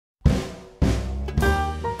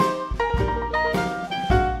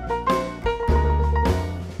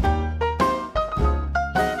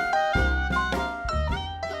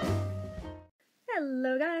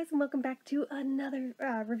back to another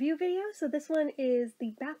review video. So this one is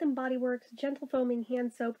the Bath & Body Works Gentle Foaming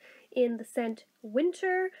Hand Soap in the scent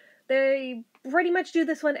Winter. They pretty much do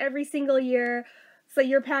this one every single year, so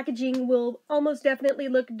your packaging will almost definitely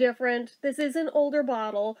look different. This is an older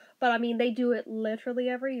bottle, but I mean, they do it literally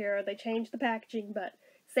every year. They change the packaging, but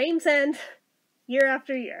same scent year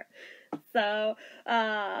after year. So,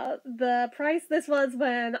 the price this was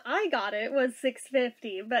when I got it was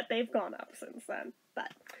 $6.50, but they've gone up since then.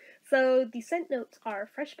 So the scent notes are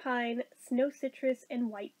fresh pine, snow citrus, and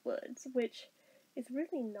white woods, which is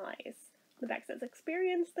really nice. The back says,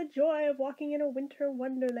 experience the joy of walking in a winter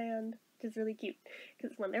wonderland, which is really cute,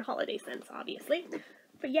 because it's one of their holiday scents, obviously.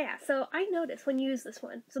 But yeah, so I noticed when you use this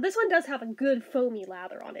one. So this one does have a good foamy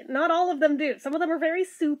lather on it. Not all of them do. Some of them are very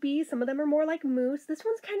soupy, some of them are more like mousse. This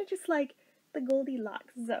one's kind of just like the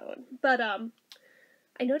Goldilocks zone. But,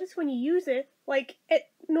 I noticed when you use it, like, at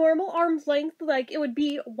normal arm's length, like it would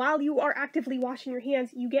be while you are actively washing your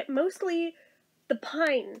hands, you get mostly the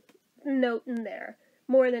pine note in there,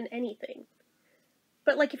 more than anything.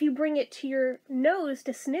 But, like, if you bring it to your nose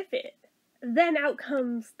to sniff it, then out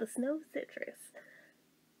comes the snow citrus.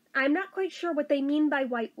 I'm not quite sure what they mean by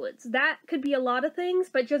white woods. That could be a lot of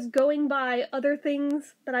things, but just going by other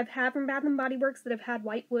things that I've had from Bath & Body Works that have had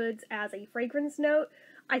white woods as a fragrance note,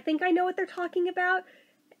 I think I know what they're talking about.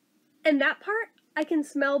 And that part, I can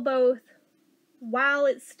smell both while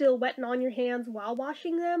it's still wet and on your hands while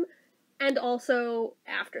washing them, and also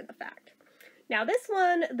after the fact. Now this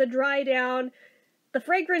one, the dry down, the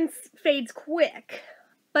fragrance fades quick,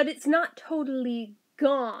 but it's not totally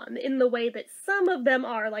gone in the way that some of them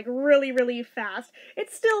are, like really, really fast.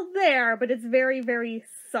 It's still there, but it's very, very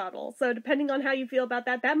subtle. So depending on how you feel about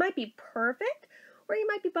that, that might be perfect, or you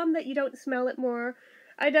might be bummed that you don't smell it more.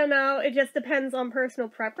 I don't know, it just depends on personal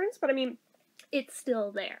preference, but I mean, it's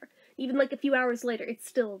still there. Even like a few hours later, it's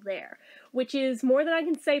still there, which is more than I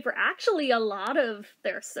can say for actually a lot of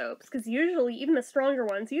their soaps, because usually, even the stronger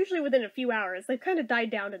ones, usually within a few hours, they've kind of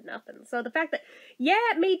died down to nothing. So the fact that,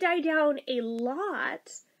 yeah, it may die down a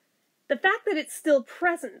lot, the fact that it's still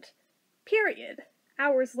present, period,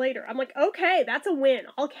 hours later, I'm like, okay, that's a win.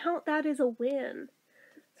 I'll count that as a win.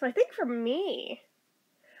 So I think for me,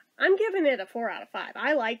 I'm giving it a 4 out of 5.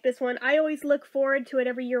 I like this one. I always look forward to it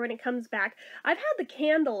every year when it comes back. I've had the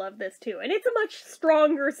candle of this too, and it's a much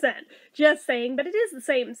stronger scent. Just saying, but it is the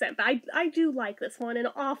same scent. But I do like this one an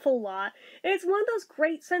awful lot. And it's one of those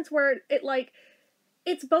great scents where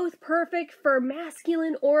it's both perfect for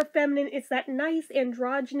masculine or feminine. It's that nice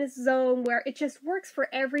androgynous zone where it just works for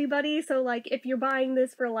everybody. So, like, if you're buying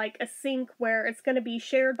this for, like, a sink where it's going to be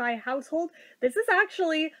shared by a household, this is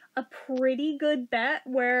actually a pretty good bet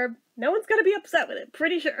where no one's going to be upset with it.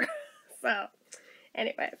 Pretty sure. So,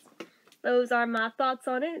 anyways, those are my thoughts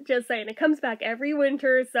on it. Just saying, it comes back every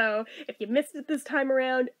winter, so if you missed it this time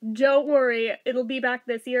around, don't worry, it'll be back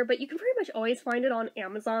this year, but you can pretty much always find it on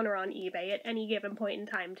Amazon or on eBay at any given point in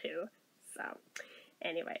time, too. So,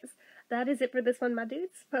 anyways, that is it for this one, my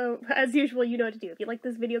dudes. So, as usual, you know what to do. If you like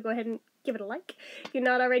this video, go ahead and give it a like. If you're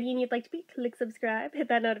not already and you'd like to be, click subscribe, hit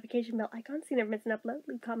that notification bell icon so you never miss an upload,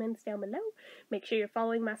 leave comments down below. Make sure you're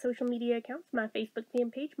following my social media accounts, my Facebook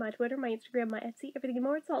fan page, my Twitter, my Instagram, my Etsy, everything and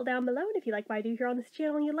more. It's all down below. And if you like what I do here on this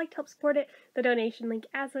channel and you'd like to help support it, the donation link,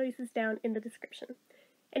 as always, is down in the description.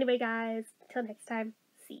 Anyway, guys, until next time,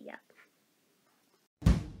 see ya.